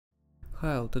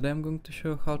Hi, today I'm going to show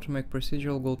you how to make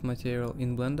procedural gold material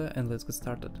in Blender, and let's get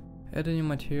started. Add a new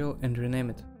material and rename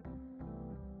it.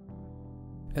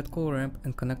 Add color ramp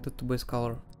and connect it to base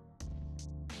color.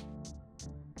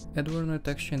 Add new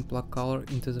texture and plug color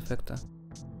into the vector.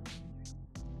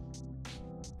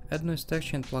 Add noise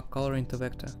texture and plug color into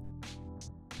vector.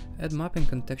 Add mapping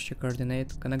and texture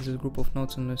coordinate, connect this group of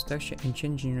nodes in noise texture and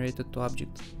change generated to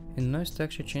object. In noise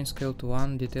texture, change scale to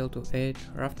 1, detail to 8,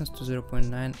 roughness to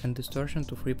 0.9 and distortion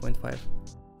to 3.5.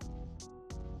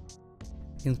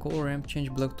 In color ramp, change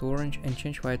black to orange and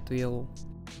change white to yellow.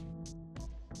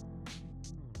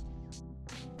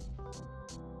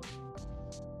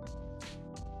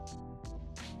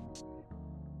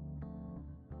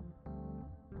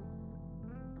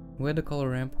 With the color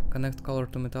ramp, connect color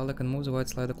to metallic and move the white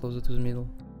slider closer to the middle.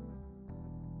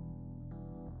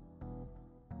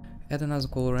 Add another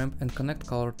color ramp and connect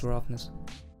color to roughness.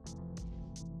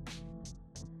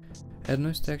 Add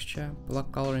noise texture,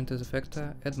 plug color into the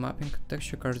vector, add mapping,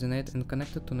 texture coordinate and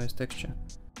connect it to noise texture.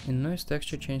 In noise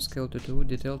texture, change scale to 2,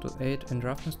 detail to 8 and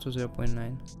roughness to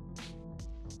 0.9.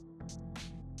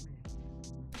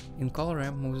 In color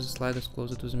ramp, move the sliders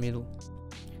closer to the middle.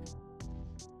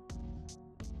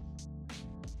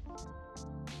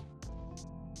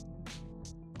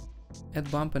 Add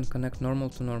bump and connect normal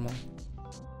to normal.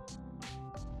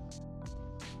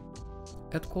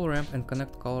 Add color ramp and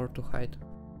connect color to height.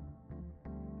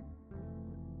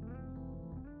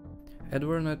 Add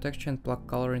noise texture and plug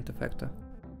color into vector.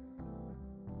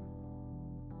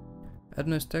 Add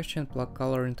noise texture and plug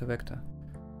color into vector.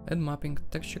 Add mapping,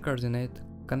 texture coordinate,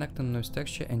 connect on noise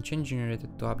texture and change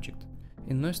generated to object.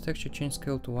 In noise texture, change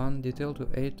scale to 1, detail to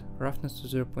 8, roughness to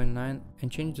 0.9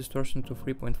 and change distortion to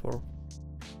 3.4.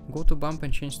 Go to bump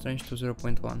and change strength to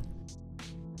 0.1.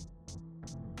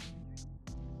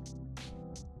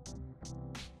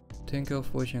 Thank you all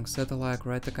for watching, set a like,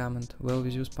 write a comment, well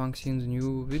with you Spunk seeing the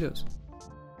new videos.